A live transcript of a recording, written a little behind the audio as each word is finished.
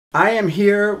I am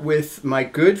here with my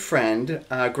good friend,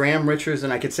 Graham Richards,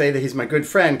 and I could say that he's my good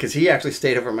friend because he actually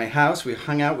stayed over at my house. We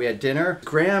hung out, we had dinner.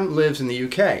 Graham lives in the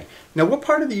UK. Now, what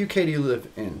part of the UK do you live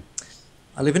in?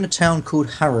 I live in a town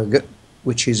called Harrogate,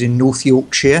 which is in North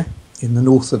Yorkshire, in the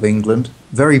north of England.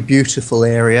 Very beautiful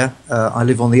area. I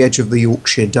live on the edge of the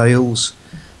Yorkshire Dales,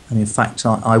 and in fact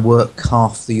I work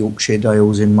half the Yorkshire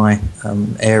Dales in my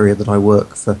area that I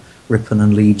work for, Ripon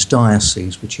and Leeds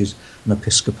Diocese, which is an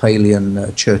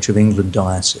Episcopalian Church of England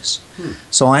diocese.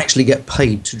 So I actually get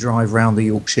paid to drive around the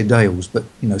Yorkshire Dales, but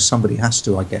you know, somebody has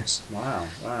to, I guess. Wow,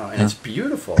 wow, and it's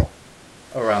beautiful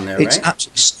around there, right?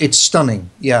 It's stunning,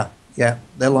 yeah.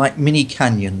 They're like mini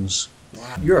canyons.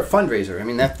 Wow. You're a fundraiser. I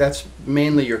mean, that's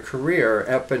mainly your career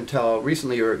up until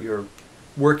recently. You're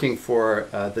working for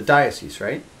the diocese,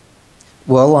 right?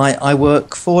 Well, I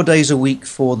work 4 days a week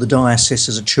for the diocese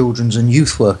as a children's and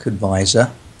youth work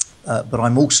advisor, but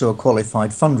I'm also a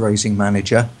qualified fundraising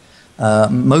manager,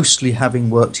 mostly having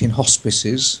worked in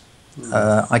hospices.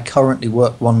 I currently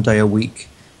work 1 day a week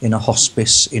in a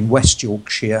hospice in West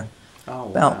Yorkshire,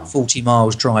 about 40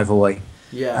 miles drive away.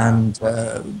 Yeah. And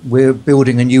we're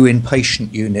building a new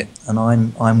inpatient unit, and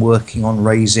I'm working on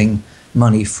raising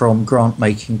money from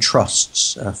grant-making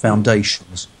trusts,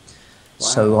 foundations. Wow.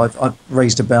 So I've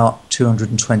raised about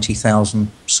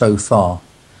 220,000 so far,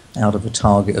 out of a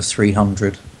target of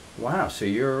 300. Wow. So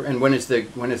and when is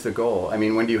the goal? I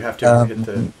mean, when do you have to hit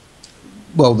the?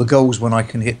 Well, the goal's when I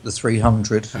can hit the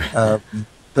 300,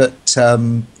 but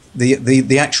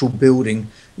the actual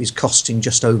building is costing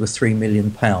just over £3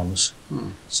 million.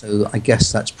 So I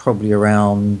guess that's probably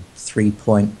around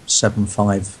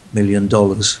 $3.75 million.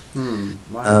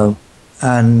 Wow.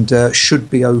 And should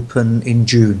be open in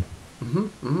June.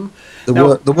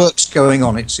 The work's going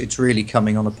on. It's really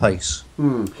coming on a pace.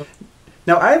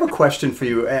 Now I have a question for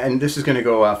you, and this is going to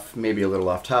go off maybe a little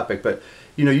off topic, but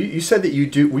you said that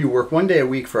you work 1 day a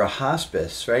week for a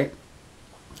hospice, right?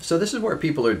 So this is where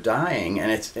people are dying,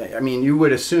 and I mean, you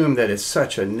would assume that it's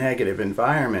such a negative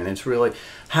environment. It's really,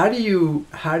 how do you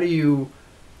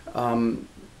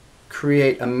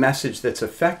create a message that's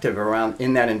effective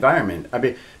in that environment? I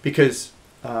mean, because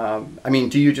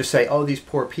do you just say, oh, these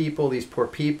poor people,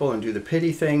 and do the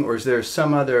pity thing, or is there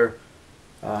some other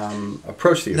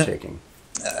approach that you're taking?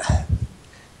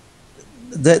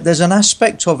 There's an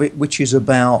aspect of it which is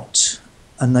about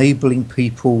enabling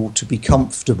people to be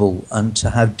comfortable and to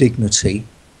have dignity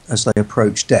as they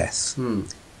approach death.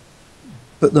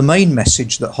 But the main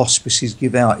message that hospices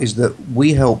give out is that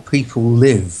we help people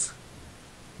live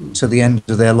to the end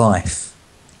of their life.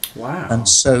 Wow. And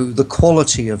so the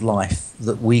quality of life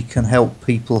that we can help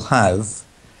people have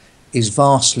is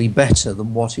vastly better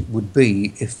than what it would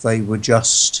be if they were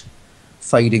just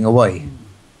fading away.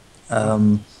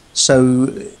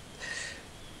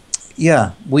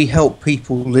 Yeah, we help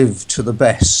people live to the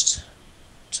best,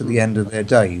 to the end of their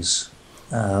days.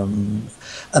 And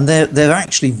they're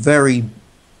actually very,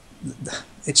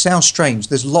 it sounds strange,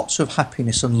 there's lots of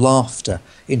happiness and laughter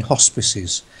in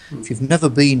hospices. If you've never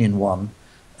been in one,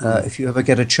 if you ever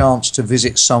get a chance to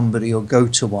visit somebody or go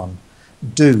to one,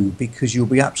 do, because you'll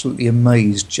be absolutely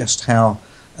amazed just how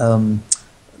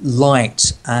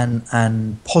light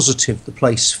and positive the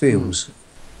place feels.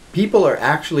 People are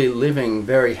actually living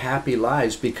very happy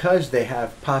lives because they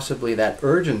have possibly that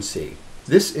urgency.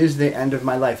 This is the end of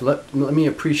my life. Let me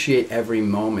appreciate every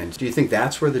moment. Do you think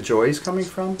that's where the joy is coming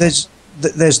from? There's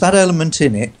that element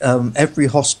in it. Every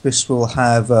hospice will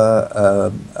have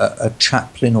a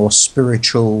chaplain or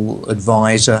spiritual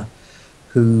advisor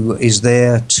who is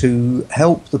there to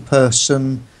help the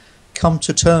person come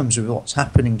to terms with what's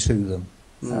happening to them.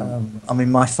 I mean,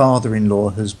 my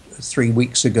father-in-law 3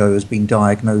 weeks ago has been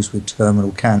diagnosed with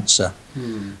terminal cancer,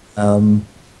 and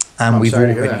we've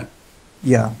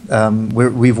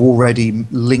already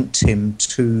linked him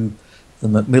to the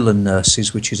Macmillan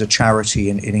Nurses, which is a charity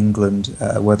in England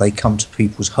where they come to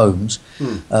people's homes.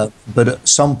 But at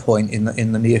some point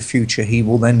in the near future, he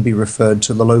will then be referred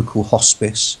to the local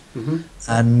hospice,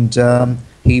 and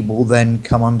he will then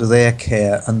come under their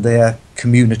care and their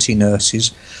community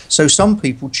nurses. So some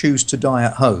people choose to die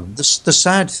at home. The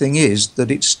sad thing is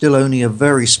that it's still only a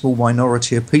very small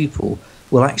minority of people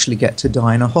will actually get to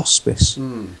die in a hospice.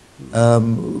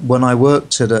 When I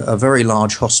worked at a very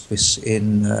large hospice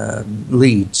in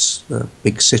Leeds, a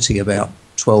big city about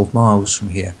 12 miles from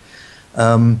here,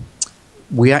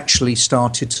 we actually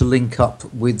started to link up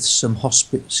with some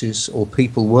hospices or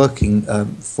people working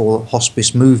for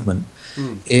hospice movement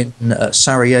in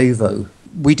Sarajevo.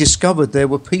 We discovered there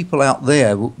were people out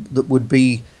there that would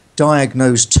be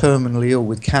diagnosed terminally ill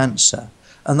with cancer,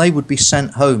 and they would be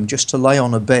sent home just to lay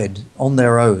on a bed on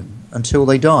their own until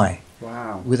they die.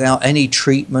 Wow. Without any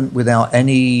treatment, without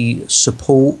any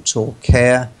support or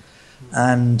care.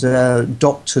 And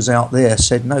doctors out there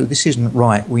said, no, this isn't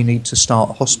right. We need to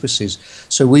start hospices.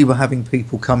 So we were having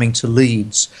people coming to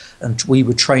Leeds, and we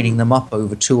were training them up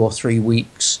over 2 or 3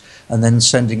 weeks and then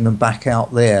sending them back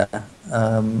out there.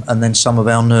 And then some of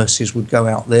our nurses would go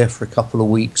out there for a couple of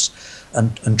weeks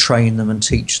and train them and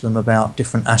teach them about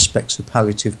different aspects of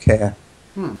palliative care.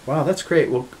 Wow, that's great.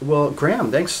 Well,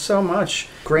 Graham, thanks so much.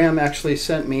 Graham actually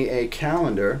sent me a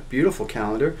calendar, beautiful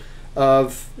calendar,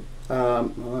 of, I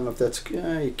don't know if that's,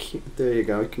 there you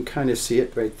go, you can kind of see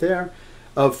it right there,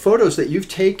 of photos that you've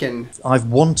taken. I've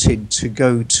wanted to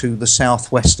go to the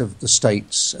southwest of the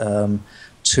states,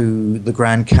 to the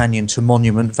Grand Canyon, to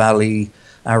Monument Valley,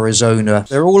 Arizona.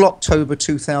 They're all October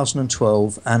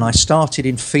 2012, and I started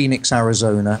in Phoenix,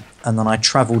 Arizona, and then I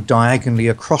traveled diagonally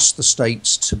across the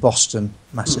states to Boston,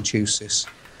 Massachusetts.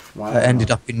 Wow. Ended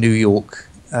up in New York,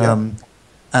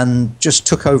 and just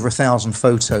took over 1,000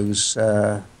 photos.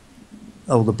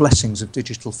 The blessings of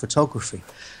digital photography.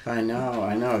 I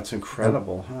know, it's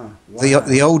incredible, huh? Wow.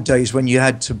 The old days when you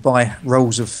had to buy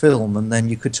rolls of film, and then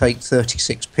you could take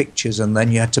 36 pictures, and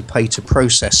then you had to pay to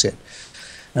process it.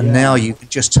 And now you can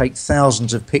just take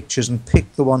thousands of pictures and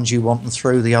pick the ones you want and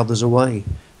throw the others away.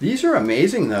 These are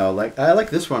amazing, though. Like, I like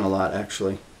this one a lot,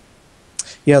 actually.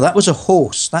 Yeah, that was a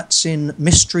horse. That's in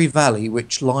Mystery Valley,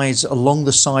 which lies along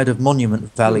the side of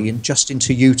Monument Valley and just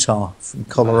into Utah from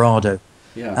Colorado.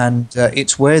 Yeah. And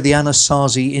it's where the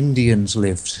Anasazi Indians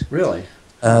lived. Really?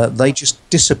 They just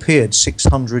disappeared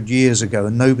 600 years ago,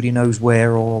 and nobody knows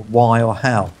where or why or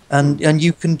how. And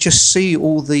you can just see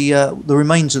all the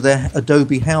remains of their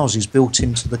adobe houses built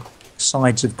into the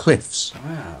sides of cliffs.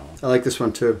 Wow. I like this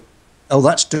one too. Oh,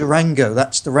 that's Durango.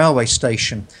 That's the railway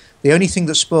station. The only thing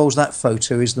that spoils that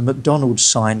photo is the McDonald's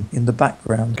sign in the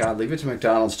background. God, leave it to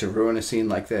McDonald's to ruin a scene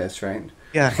like this, right?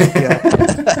 Yeah.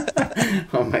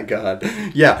 Oh my God.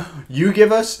 Yeah, you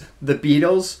give us the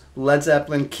Beatles, Led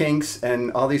Zeppelin, Kinks,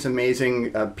 and all these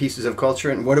amazing pieces of culture,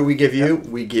 and what do we give you?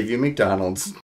 We give you McDonald's.